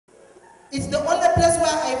It's the only place where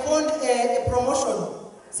I found a promotion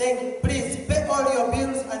saying, please pay all your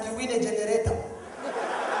bills and you win a generator.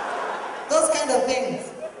 Those kind of things.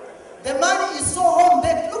 The man is so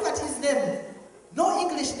home-baked. Look at his name. No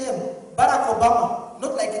English name. Barack Obama.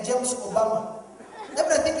 Not like James Obama.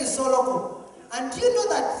 Everything is so local. And do you know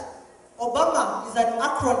that Obama is an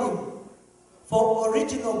acronym for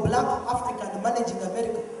Original Black African Managing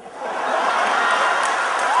America?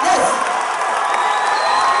 Yes.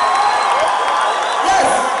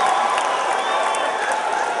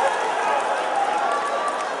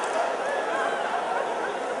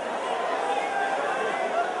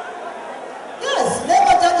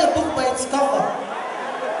 Cover.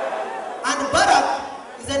 And Barack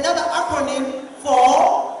is another acronym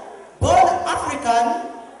for Born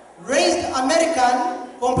African, Raised American,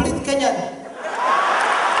 Complete Kenyan.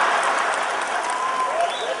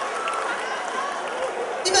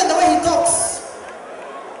 Even the way he talks.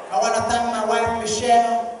 I want to thank my wife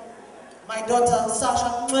Michelle, my daughter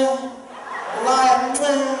Sasha, Lion,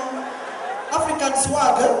 African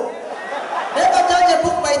swag. Never judge a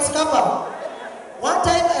book by its cover. One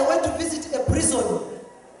time I went to visit a prison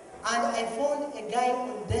and I found a guy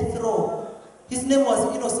on death row. His name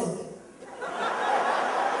was Innocent.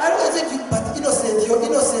 I don't think you, but Innocent, you're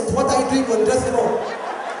innocent. What are you doing on death row?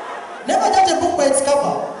 Never judge a book by its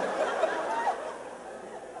cover.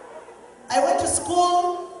 I went to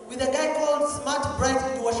school with a guy called Smart Bright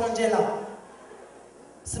in Washington.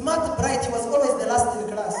 Smart Bright, he was always the last in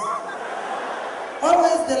class.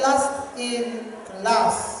 Always the last in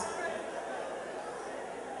class.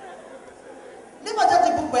 Never judge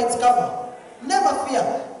a book by its cover. Never fear.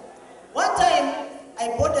 One time, I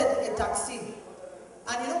boarded a taxi.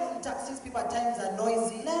 And you know, in taxis, people at times are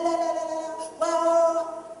noisy. La, la, la, la, la,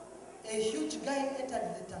 wow. A huge guy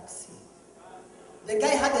entered the taxi. The guy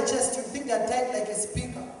had a chest, you think they're tied like a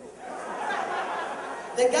speaker.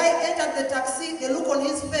 The guy entered the taxi, a look on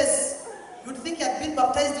his face, you'd think he had been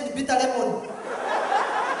baptized in bitter lemon.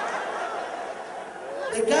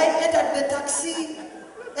 The guy entered the taxi.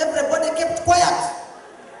 Everybody kept quiet.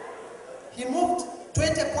 He moved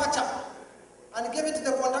 20 kwacha and gave it to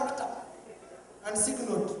the conductor and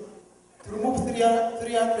signaled to remove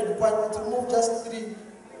 300 kwacha, to remove just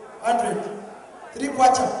 300. 3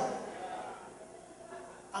 kwacha.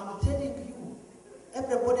 I'm telling you,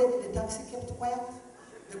 everybody in the taxi kept quiet.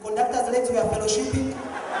 The conductor's legs were fellowshipping.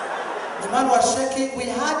 The man was shaking. We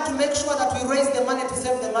had to make sure that we raised the money to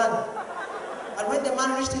save the man. And when the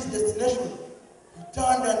man reached his destination, he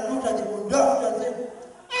turned and looked at the conductor and said,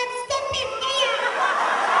 "I'm stepping here."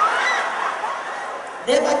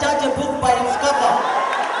 Never judge a book by its cover.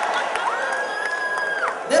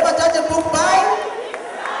 Never judge a book by?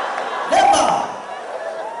 Never.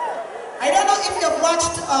 I don't know if you've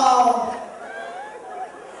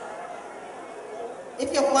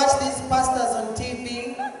watched these pastors on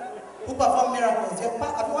TV who perform miracles.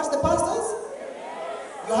 Have you watched the pastors?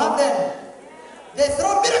 You have them. They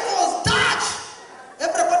throw miracles, touch!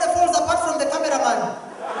 Everybody falls apart from the cameraman.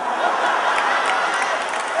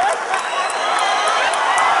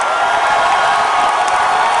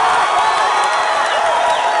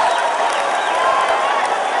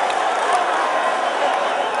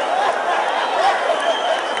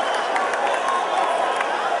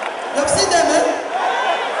 You've seen them, eh?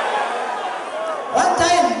 One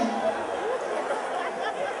time,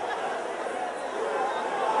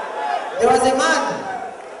 there was a man.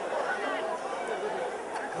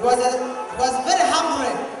 He was very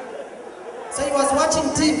hungry. So he was watching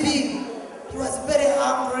TV. He was very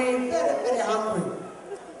hungry, very, very hungry.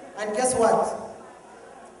 And guess what?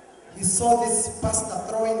 He saw this pastor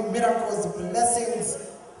throwing miracles, blessings.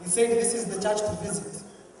 He said, "This is the church to visit."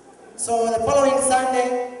 So the following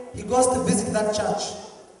Sunday, he goes to visit that church.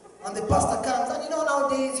 And the pastor comes, and you know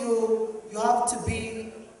nowadays you have to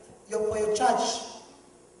be, for your church,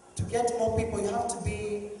 to get more people, you have to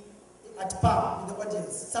be at par with the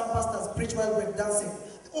audience. Some pastors preach while we're dancing.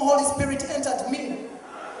 The Holy Spirit entered me.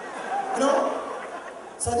 You know?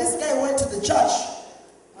 So this guy went to the church,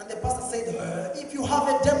 and the pastor said, "If you have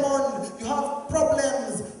a demon, you have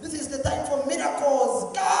problems, this is the time for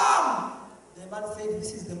miracles, come!" The man said,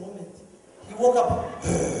 "This is the moment." He woke up.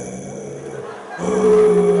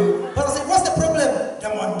 Pastor said, "What's the problem?"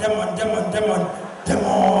 "Demon, demon, demon, demon,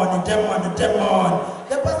 demon, demon, demon."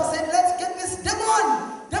 The pastor said, "Let's get this demon.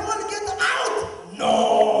 Demon, get out." "No,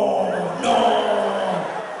 no."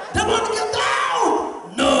 "Demon, get out."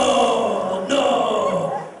 "No, no."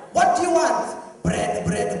 "What do you want?" "Bread,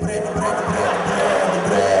 bread, bread, bread, bread, bread,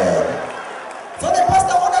 bread." So the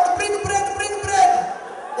pastor ordered, "Bring bread, bring bread."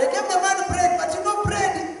 They gave the man bread, but you know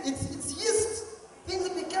bread, it's yeast. Things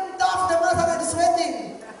became tough. The man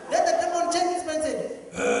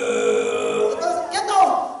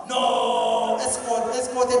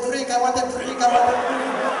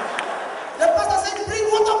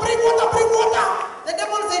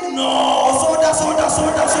no, soda, soda,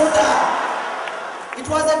 soda, soda. It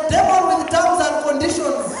was a demon with terms and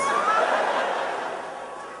conditions.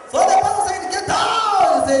 So the pastor said, get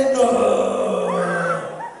out. He said, no.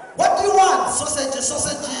 What do you want? Sausage,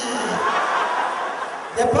 sausage.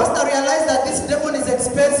 The pastor realized that this demon is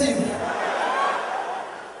expensive.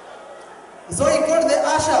 So he called the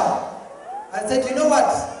usher and said, you know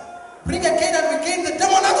what? Bring a cane and we cane the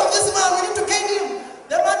demon out of this man. We need to cane him.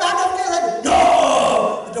 The man out of cane said,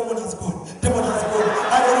 no! The demon has gone. Demon has gone.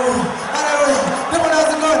 Hallelujah. Hallelujah. Demon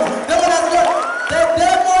has gone. Demon has gone. The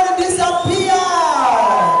demon disappeared.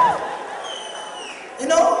 You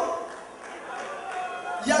know?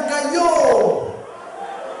 Yagayo.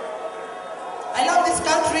 I love this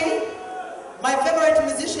country. My favorite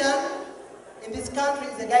musician in this country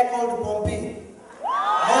is a guy called Pompey.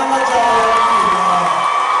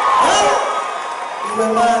 He's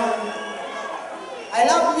a man. I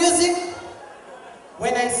love music.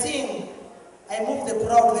 When I sing, I move the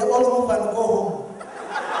crowd. They all move and go home.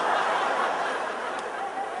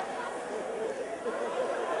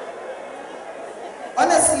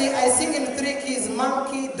 Honestly, I sing in 3 keys: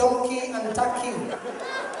 monkey, donkey, and turkey.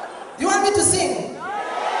 Do you want me to sing?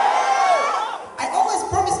 I always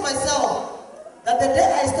promise myself that the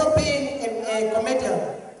day I stop being a comedian,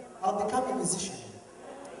 I'll become a musician.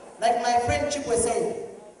 Like my friend Chibwe said,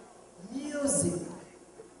 music,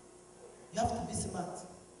 you have to be smart.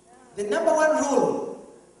 The #1 rule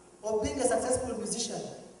of being a successful musician,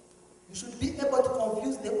 you should be able to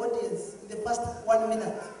confuse the audience in the first 1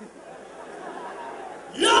 minute.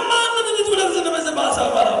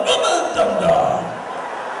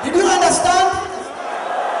 Did you understand?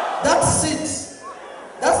 That's it.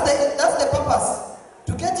 That's the purpose.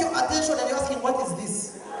 To get your attention, and you're asking, what is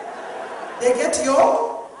this? They get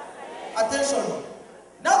your attention.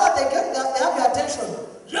 Now that they have your attention,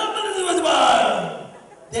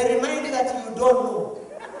 they remind you that you don't know.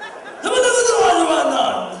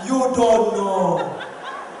 You don't know.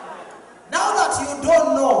 Now that you don't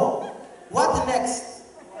know, what next?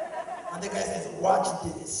 And the guy says, watch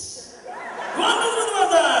this.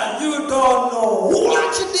 You don't know.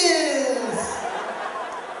 Watch this.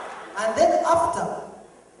 And then after,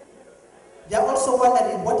 they are also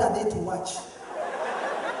wondering, what are they to watch?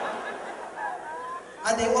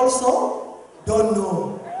 And they also don't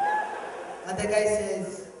know. And the guy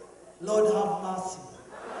says, Lord have mercy.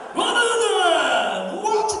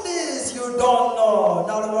 Watch this, you don't know.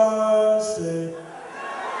 Now mercy.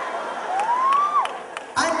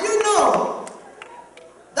 And you know,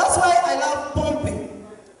 that's why I love Pompey.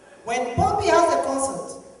 When Pompey has a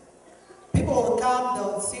concert, people will come,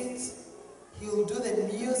 they'll sit, he'll do the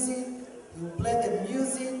music, he'll play the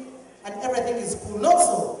music, and everything is cool. Not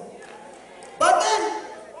so. But then,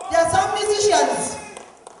 there are some musicians,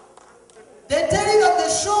 they tell you that the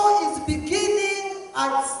show is beginning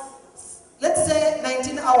at, let's say,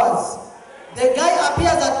 19 hours. The guy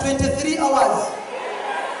appears at 23 hours.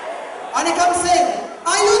 And he comes saying,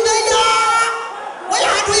 are you there? Where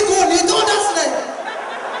are we going? You don't understand.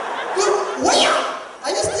 Where? Are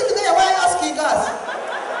you still there? Why are you asking us?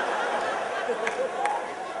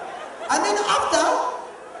 And then after,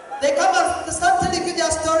 they come and start telling you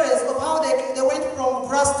their stories of how they went from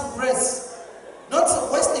grass to grace. Not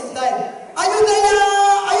wasting time. Are you there?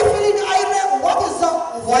 Are you feeling irate? What is that?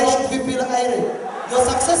 Why should we feel irate? You're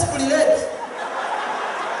successfully late.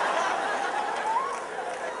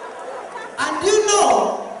 And you know,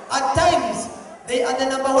 at times, they are the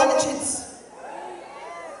 #1 cheats.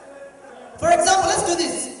 For example, let's do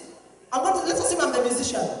this. Let's assume I'm the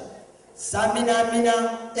musician. Samina mina,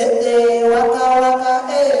 waka waka,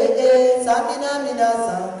 samina mina,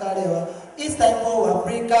 sankarewa. It's time for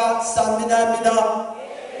Africa, samina mina,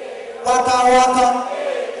 waka waka,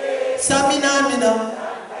 samina mina.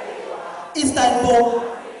 It's time for.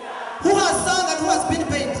 Who has sung and who has been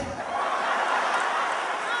paid?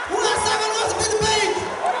 Who has sung and who has been paid?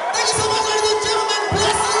 Thank you so much, ladies and gentlemen.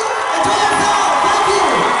 Bless you. Enjoy yourself. Thank you.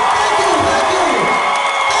 Thank you. Thank you.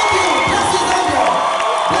 Thank you. Bless you, Zambia.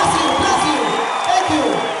 Bless you. Bless you. Thank you.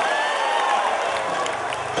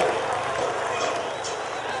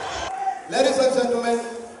 Ladies and gentlemen,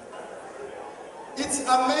 it's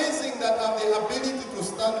amazing that I have the ability to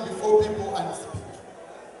stand before people and speak.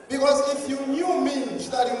 Because if you knew me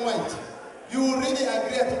starting white, you would really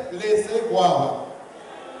agree to laissez guava.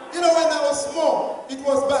 You know, when I was small, it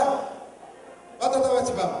was bad. But I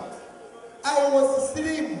was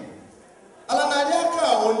slim.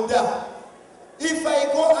 If I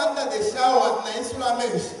go under the shower,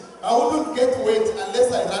 I wouldn't get wet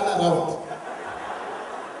unless I run around.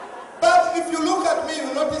 But if you look at me,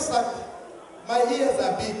 you notice that my ears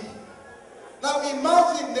are big. Now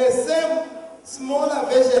imagine the same smaller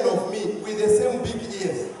version of me with the same big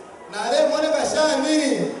ears.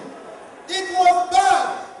 It was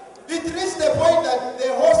bad. It reached the point that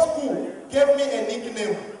the whole school gave me a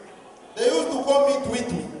nickname. They used to call me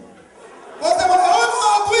Tweetwee.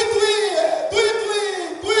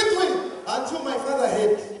 Tweetwee. Until my father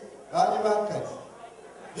heard.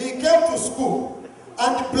 He came to school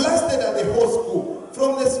and blasted at the whole school.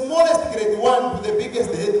 From the smallest grade 1 to the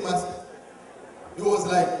biggest headmaster. He was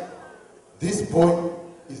like, this boy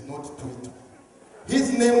is not Tweetwee.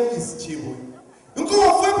 His name is Chibwe.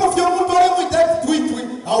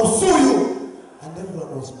 I'll sue you. And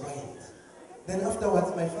everyone was quiet. Then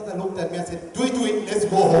afterwards, my father looked at me and said, Tweetwee, let's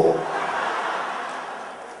go home.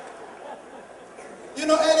 You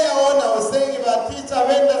know, earlier on I was saying about Peter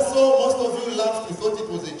Wender, so most of you laughed, you thought it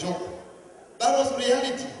was a joke. That was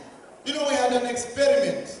reality. You know, we had an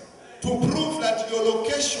experiment to prove that your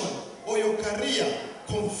location or your career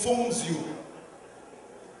conforms you.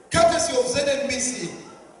 Courtesy of ZNBC,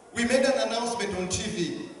 we made an announcement on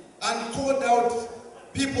TV and called out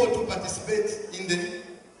people to participate in the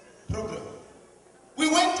program. We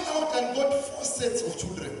went out and got 4 sets of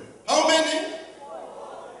children. How many?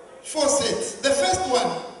 4 sets. The first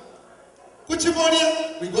one,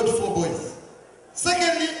 Kuchiboria, we got 4 boys.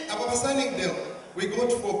 Secondly, Ababasanningdale, we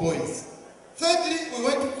got 4 boys. Thirdly, we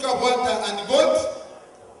went to Kabwata and got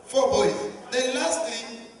 4 boys. Then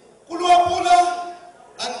lastly, Kuluapula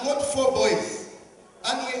and got 4 boys.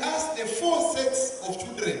 And we asked the 4 sets of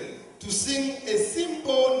children to sing a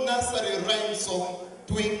simple nursery rhyme song,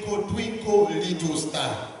 Twinkle, Twinkle, Little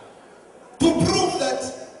Star. To prove that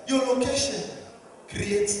your location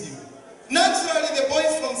creates you. Naturally, the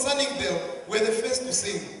boys from Sunningdale were the first to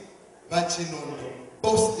sing Bachinondo,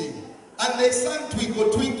 Boasting. And they sang Twinkle,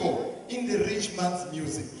 Twinkle in the rich man's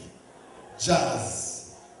music.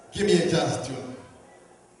 Jazz. Give me a jazz tune.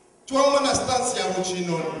 Tuamana stance ya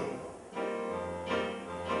Bachinondo.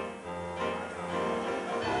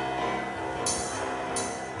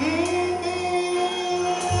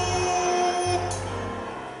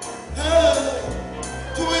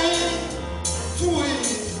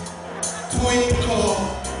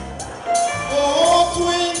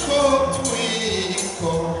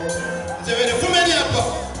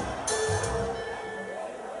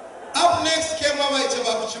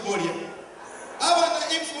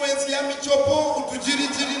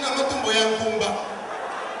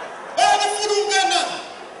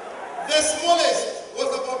 The smallest was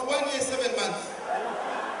about 1 year, 7 months.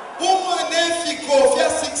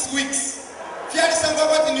 6 weeks.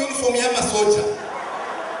 In uniform soldier.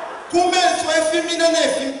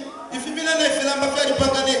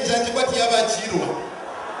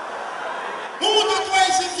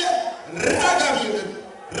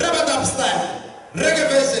 Reggae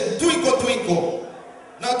version, Twinkle Twinkle.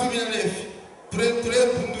 Now to be a left.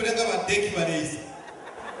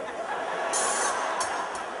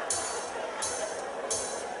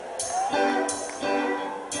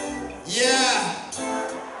 Yeah.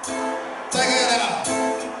 Check it out.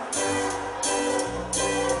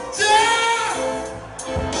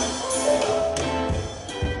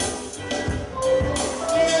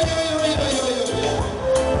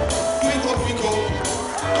 Twinkle, twinkle.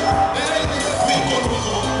 Twinkle,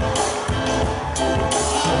 twinkle.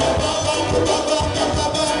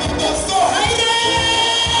 So hey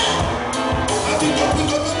there! Twinkle,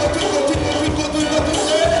 twinkle, twinkle, twinkle, twinkle, twinkle, twinkle,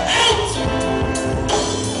 twinkle.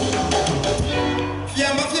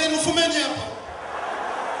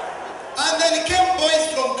 And then came boys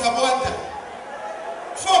from Kabwata.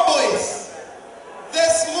 4 boys. The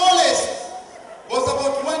smallest was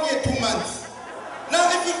about 1 year, 2 months. Now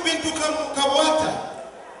if you've been to Kabwata,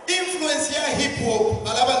 influence here hip hop,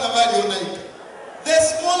 the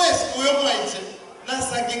smallest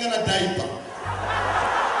Nasaking and a diaper.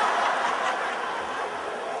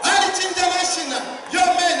 Ali International, your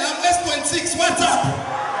man, I'm S26, what's up?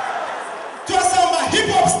 To a hip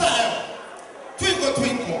hop style. Twinkle,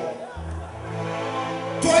 twinkle.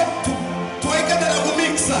 Toy got a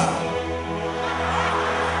mixer.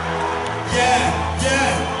 Yeah.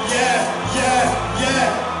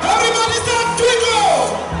 Everybody start twinkle.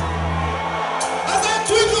 I said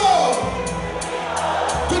twinkle.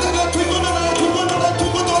 Twinkle.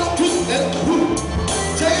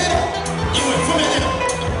 Check it out.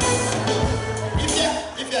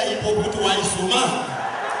 If you are hip hop, to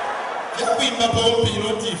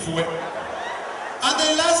and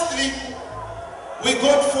then lastly, we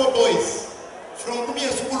got 4 boys from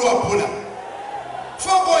Lusaka.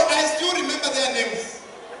 4 boys, I still remember their names.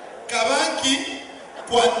 Kabanki,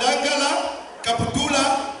 Kwandangala, Kaputula.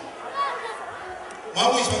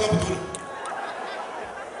 Mamu is Kaputula.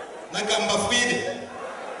 And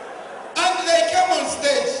they came on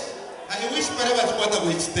stage. I wish whatever to what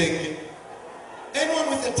which tenge. Anyone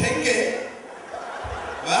with a tenge?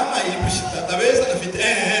 Vama ipushita. Tabeza na fit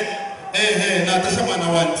na tasha na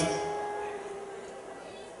want.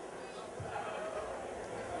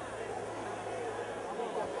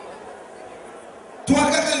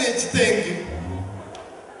 Tuwakaka le tenge.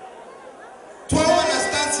 Tuwana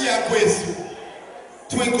stansi ya kwesu.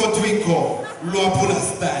 Twinkle twinkle, Luapula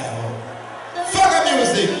style. Fuck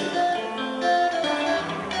music.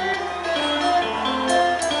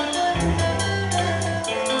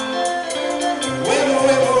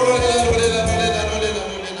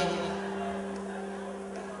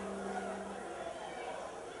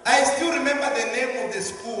 I still remember the name of the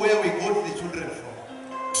school where we got the children from.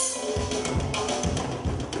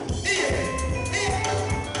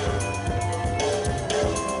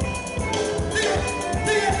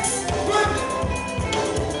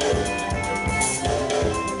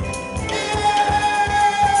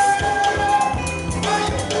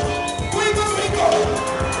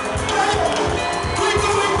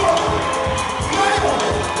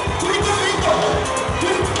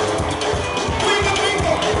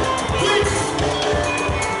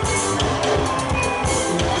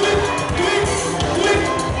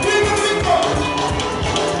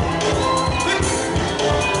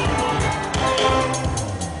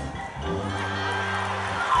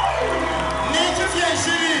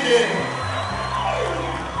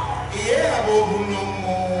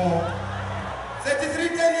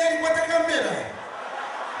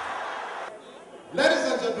 Ladies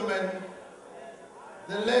and gentlemen,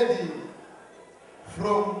 the lady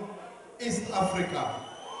from East Africa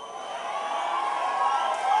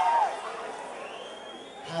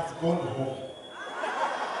has gone home.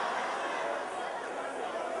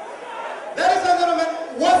 Ladies and gentlemen,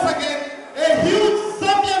 once again, a huge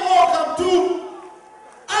Zambian welcome to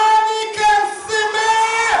Kansiime.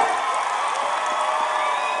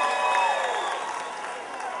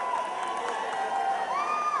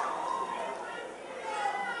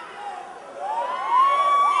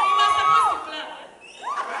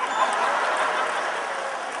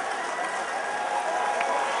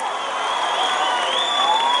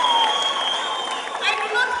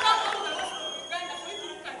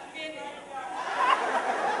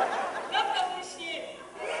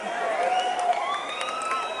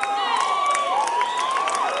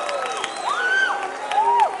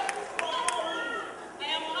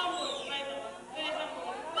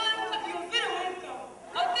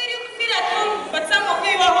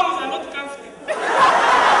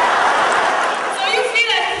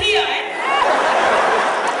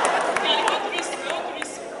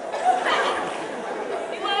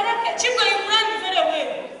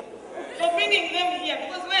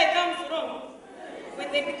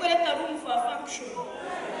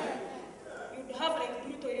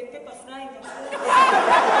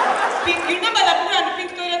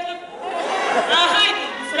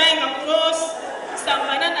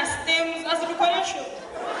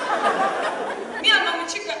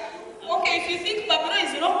 Okay, if you think Pablo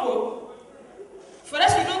is local, for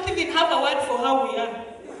us we don't even have a word for how we are.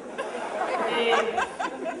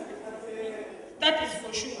 That is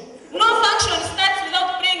for sure. No function starts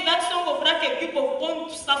without playing that song of racket people born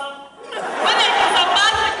to suffer. Whether it is a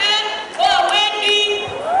birthday or a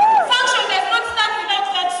wedding, function does not start without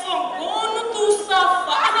that song. Born to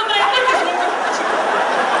suffer.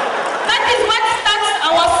 That is what starts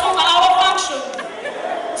our song, our function.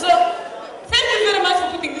 So, thank you very much for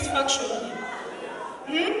putting this function here.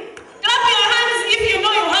 Clap your hands if you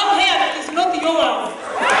know you have hair that is not yours.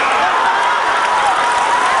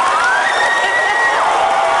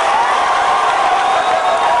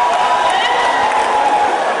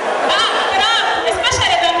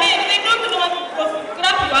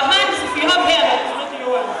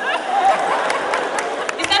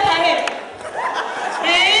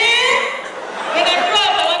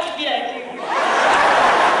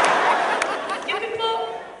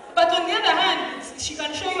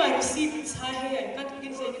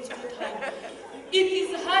 It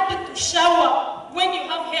is hard to shower when you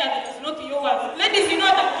have hair that is not yours. Ladies, you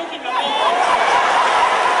know what I'm talking about.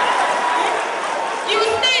 You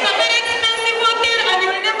stay in a very expensive hotel and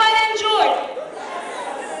you will never enjoy.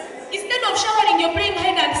 Instead of showering, you're playing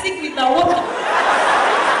hide and seek with the water.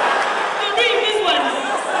 You're doing this one.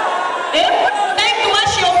 Time to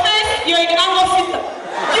wash your face, you're in an officer.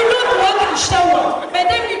 You don't want to shower. By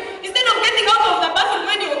the time instead of getting out of the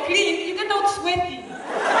bathroom when you're clean, you get out sweaty.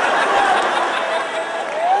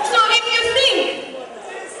 So if you think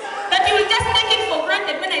that you will just take it for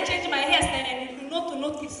granted when I change my hairstyle,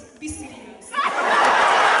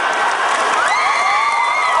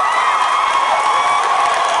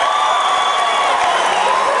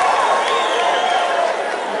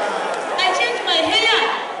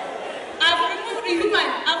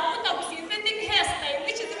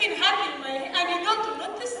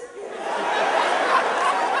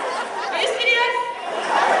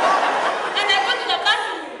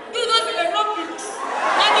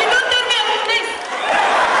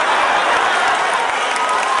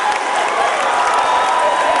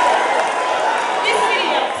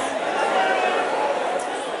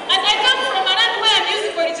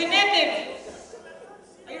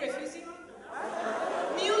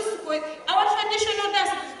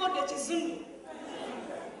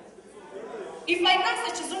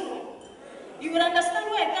 you will understand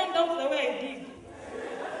why I turned out the way I did.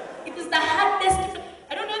 It is the hardest.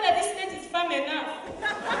 I don't know that this stage is firm enough.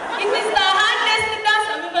 It is the hardest dance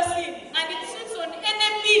I've ever seen, and it suits on any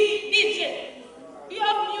beat. DJ, do you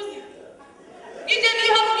have music? DJ, do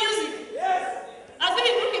you have music? Yes. I've been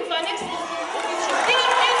looking for an expert. Do you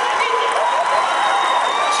have music, DJ?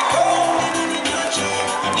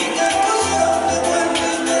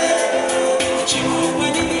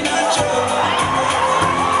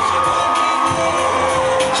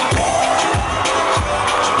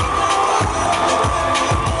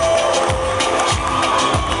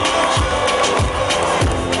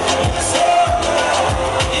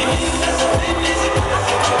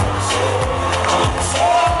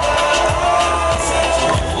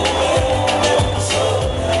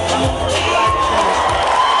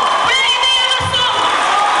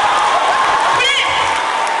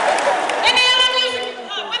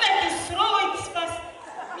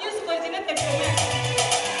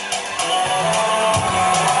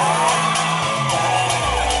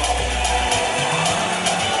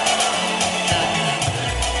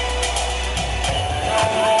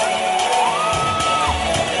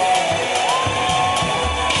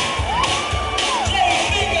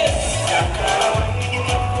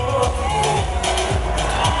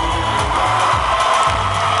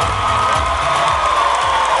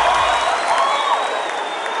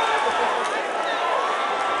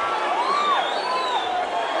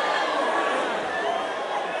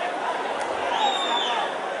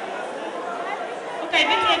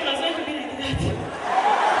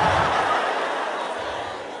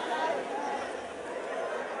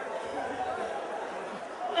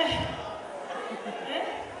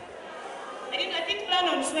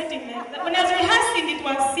 When I was rehearsing, it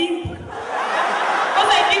was simple.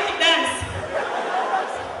 Because I did dance.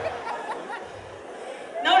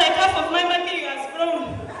 Now like half of my material has grown.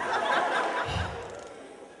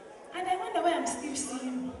 And I wonder why I'm still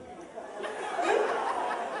seeing.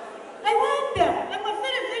 I wonder. I'm a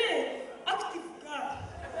very, very active girl.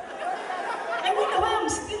 I wonder why I'm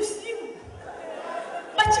still seeing.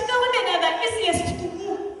 But you know what another easiest to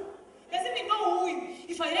move. Doesn't it know who?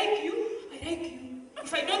 If I like you, I like you.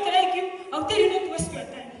 If I don't like you, I'll tell you not to waste your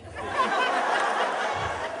time.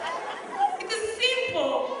 It is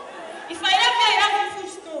simple. If I love you, I love you full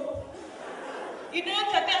stop. You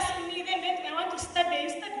don't have to ask me, then I want to study. You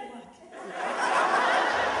study what?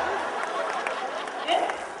 Yeah?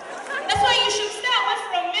 That's why you should stay away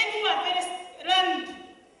from men who are very learned.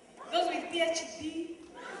 Those with PhD,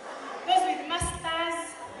 those with masters.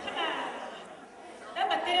 They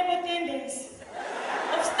have a terrible tendency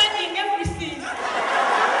of studying everything.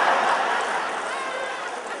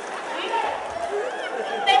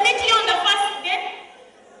 They meet you on the first day,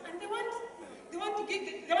 and they want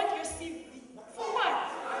your CV. For what?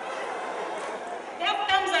 They have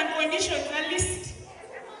terms and conditions, a list.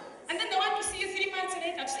 And then they want to see you 3 months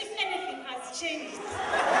later to see if anything has changed.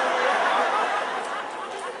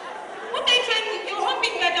 What are you trying to do? You're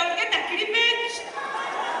hoping that I'll get a cleavage.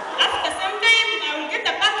 After some time, I will get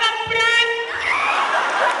a backup plan.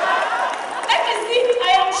 That is it.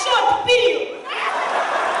 I am short, period.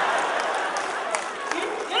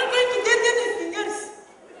 You're not going to get anything else.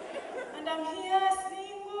 And I'm here,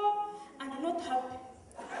 single, and not happy.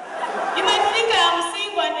 You might think I am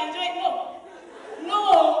single and enjoy. No.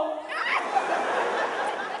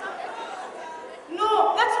 No,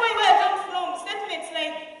 that's why where I come from. Statements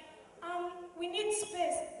like, we need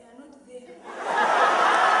space. They are not there.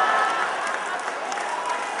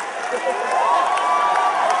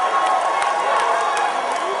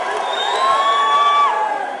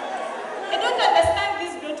 I don't understand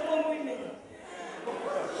these .com women.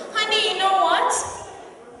 Honey, you know what?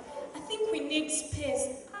 I think we need space.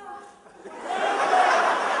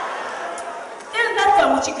 Tell that to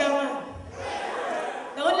Muchikaman.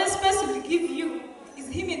 The only space we'll give you is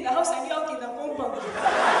him in the house and you out in the compound.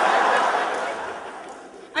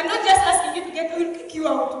 I'm not just asking you to get, we'll kick you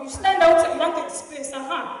out. You stand outside, you wanted space,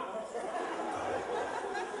 Aren't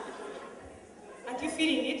you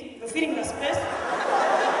feeling it? You're feeling the space?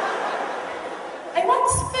 I want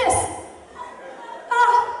space.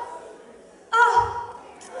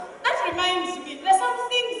 That reminds me, there's some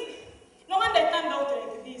things, no wonder I turned out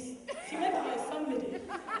like this. If you met my family,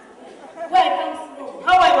 where I come from,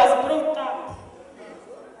 how I was brought up.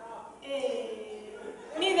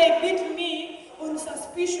 They beat me on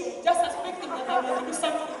suspicion, just suspecting that I was do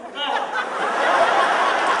something bad.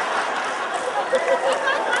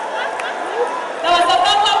 There was a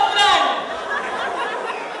backup plan.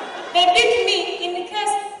 They beat me in the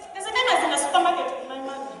case. There's a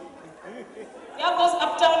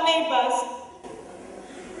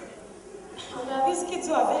Yeah, these kids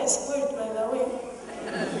who are very spoiled, by the way.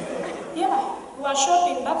 Yeah, we were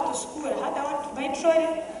shopping back to school. I want to buy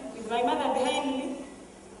trolley with my mother behind me.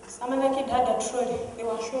 Some other kid had a trolley. They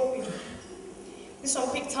were shopping. This one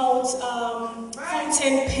picked out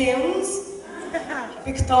fountain pens.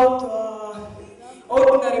 He picked out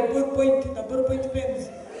ordinary ballpoint pens.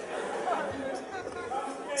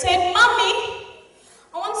 Said, Mommy,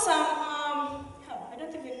 I want some, I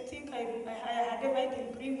don't even think I had ever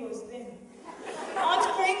eaten Pringles then. I want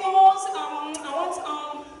Pringles, I want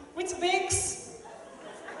Weetabix.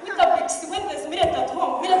 Weetabix, when there's millet at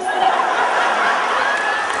home, millet flat.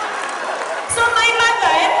 So my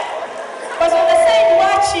mother was on the side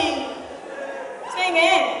watching, saying,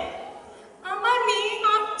 Mommy,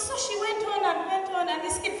 so she went on, and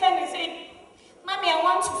this kid finally said, Mommy, I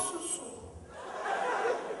want to susu.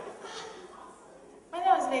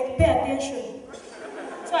 Mother was like, pay attention.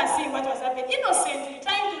 So I see what was happening. Innocently,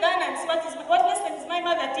 trying to learn and see what lesson is my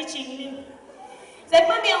mother teaching me. It's like,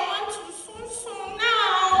 Mommy, I want to susu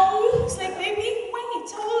now. It's like, baby,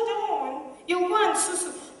 wait, hold on. You want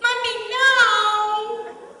susu. Mommy, now.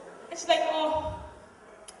 And she's like, oh,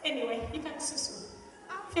 anyway, you can susu.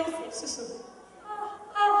 Feel free, susu.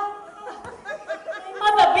 My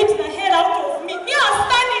mother beat the hell out of me. Me, I was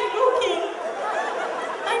standing looking.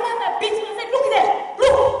 My mother beat me and said, look there,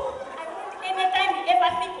 look. I want anytime you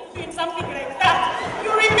ever think of doing something like that, you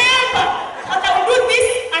remember that I will do this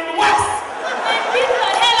and worse. And beat the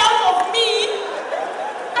hell out of me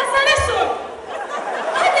as a lesson.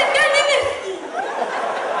 I didn't get anything.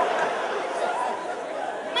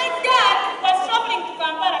 My dad was traveling to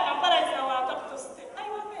Kampala. Kampala is our capital state. I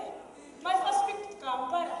was there. My first trip to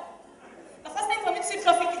Kampala. The first time for me to see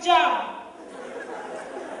traffic jam.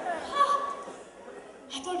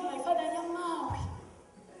 I told my father, Yamawi,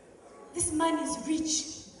 this man is rich.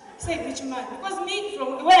 He said, rich man. Because me,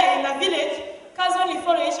 from where in the village, cars only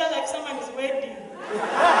follow each other if someone is wedding.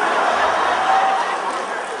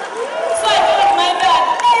 So I told my dad,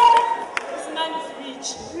 hey, this man is rich.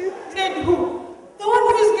 He said, who? The one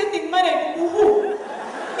who is getting married. Who?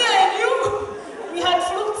 Me and you, we had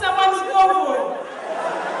fluked someone's convoy.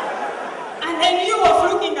 And then you were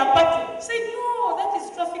fluking a party. He said, no, that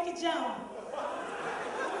is traffic jam.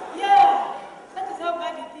 Yeah, that is how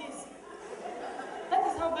bad it is. That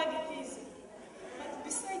is how bad it is. But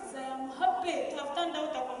besides, I am happy to have turned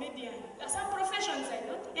out a comedian. There are some professions I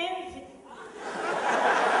don't envy.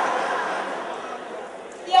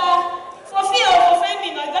 Yeah, for fear of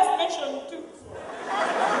offending, I just mentioned two.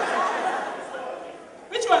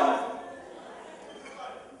 Which one?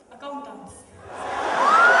 Accountants.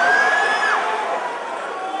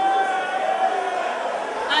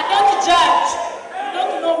 I don't judge.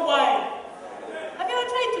 Don't know why. Have you ever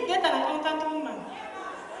tried to date an accountant woman?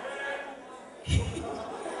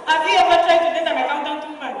 Have you ever tried to date an accountant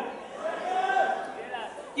woman?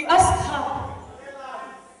 You ask her,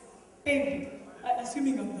 baby,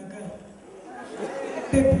 assuming I'm the guy,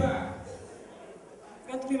 baby, you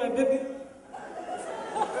want to be my baby?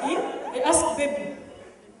 They ask baby,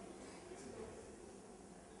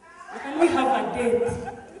 can we have a date?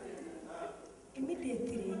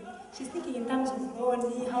 Immediately, she's thinking in terms of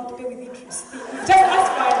money, how to pay with interest. Just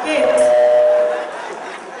ask for a date.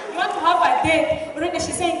 You want to have a date? Already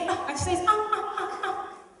she's saying, and she says,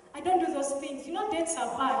 I don't do those things. You know, dates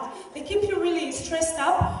are bad. They keep you really stressed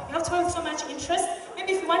up. You have to have so much interest.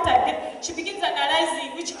 Maybe if you want a date, she begins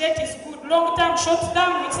analyzing which date is good, long term, short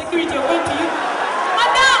term, which security you're going to use.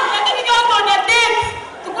 Madam, you're taking you out on a date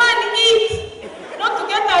to go and eat, not to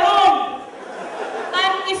get along.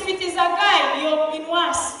 And if it is a guy, you're in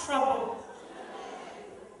worse trouble.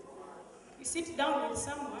 You sit down with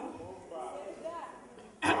someone.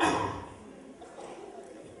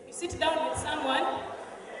 You sit down with someone,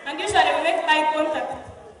 and usually we make eye contact.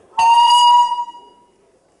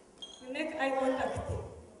 We make eye contact.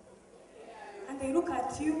 And they look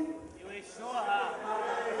at you.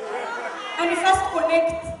 And you first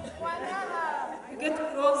connect. You get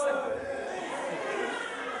closer.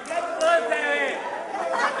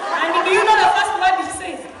 And do you know the first word he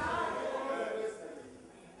says?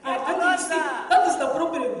 And you see, that is the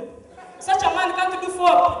problem. Such a man can't do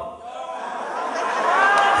foreplay.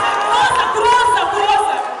 Closer,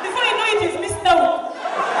 closer. Before you know it, he's missed out.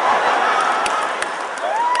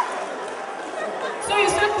 So you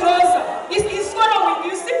say closer. He's swallowing,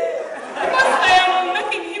 you see? Because I am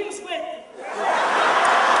making him sweat.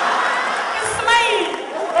 He's smiling.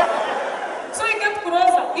 So you get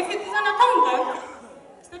closer. If it is an accountant,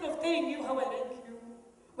 instead of telling you how I like you,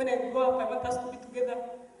 when I go up, I want us to be together,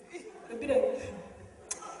 they'll be like,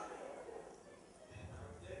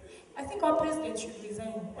 I think our president should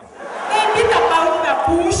resign. They did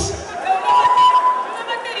bush. They'll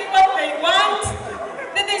never tell you what they want.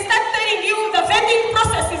 Then they start telling you the vetting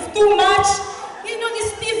process is too much. You know,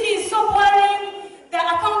 this TV is so boring. They're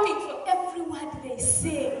accounting for every word they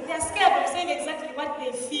say. They're scared of saying exactly what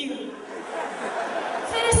they feel.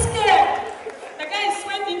 Very scared. The guy is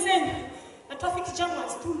sweating saying, the traffic jam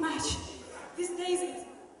was too much. These days it's,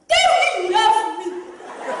 tell me you love me.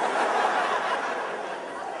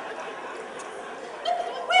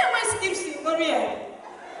 Where am I still single here?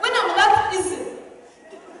 When I'm that easy,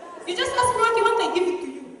 you just ask me what you want, I give it to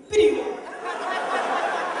you. Period.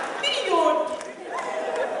 Period.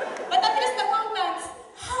 But at least accountants,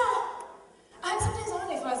 sometimes I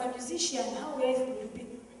wonder if I was a musician, how life would be.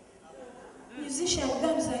 Musician,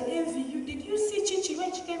 guns, I envy you. Did you see Chichi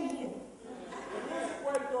when she came here?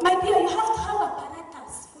 My dear, you have to have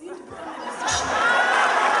apparatus for you to become a musician.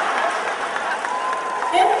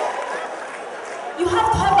 You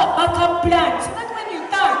have to have a backup plan so that when you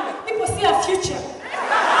turn, people see a future.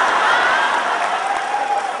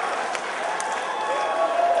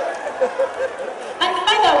 And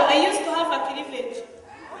by the way, I used to have a cleavage.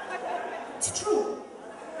 It's true.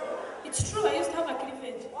 It's true, I used to have a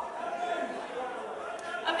cleavage.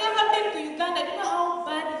 Have you ever been to Uganda? Do you know how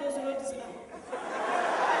bad those roads are?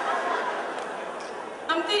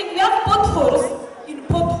 I'm telling you, we have potholes in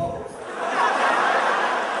potholes.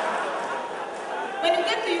 When you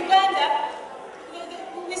get to Uganda,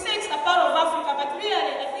 we say it's a part of Africa, but really,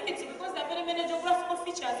 I think it's because there are very many geographical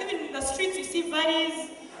features. Even in the streets, you see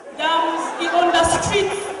valleys, dams, on the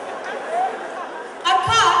streets. A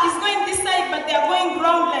car is going this side, but they are going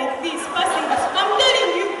round like this, passing the street. I'm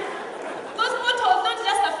telling you, those potholes don't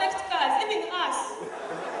just affect cars, even us.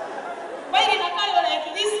 While in a car, you're like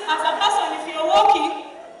this, as a person, if you're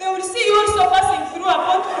walking, they will see you also passing through a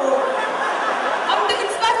pothole.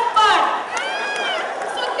 It's that bad.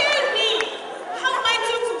 So tell me, how my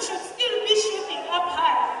children should still be shooting up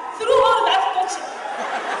high through all that torture?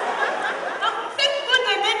 Thank God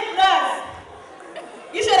I made glass.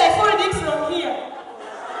 Usually I fold it from here.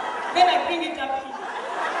 Then I bring it up here.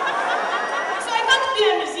 So I can't be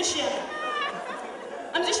a musician.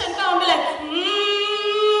 A musician can't be like,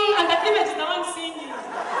 and the cleavage is the one singing.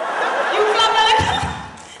 You clap like,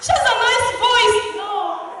 she has a nice voice. No,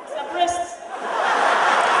 it's a breast.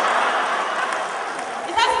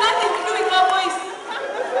 It has nothing to do with her voice.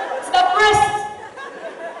 It's the breast.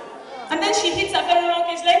 And then she hits a very wrong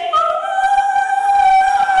cage like,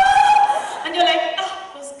 and you're like,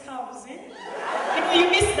 those cows, eh? You know, you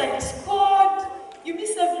miss the discord, you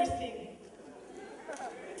miss everything.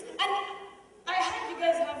 And I heard you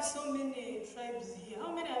guys have so many tribes here.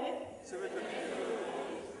 How many are there? 7.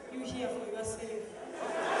 You hear for yourself.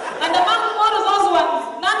 And among all of those ones,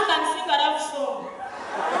 none can sing a love song.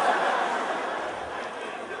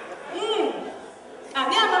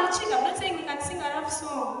 I'm a chick, I'm not saying we can sing a love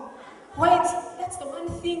song. White, that's the one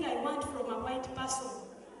thing I want from a white person.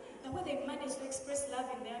 The way they manage to express love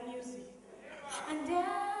in their music. And you're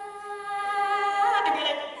like,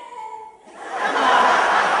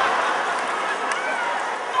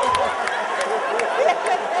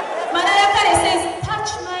 Mariah Carey says,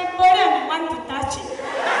 touch my body and want to touch it.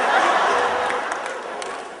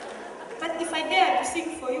 But if I dare to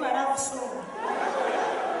sing for you a love song,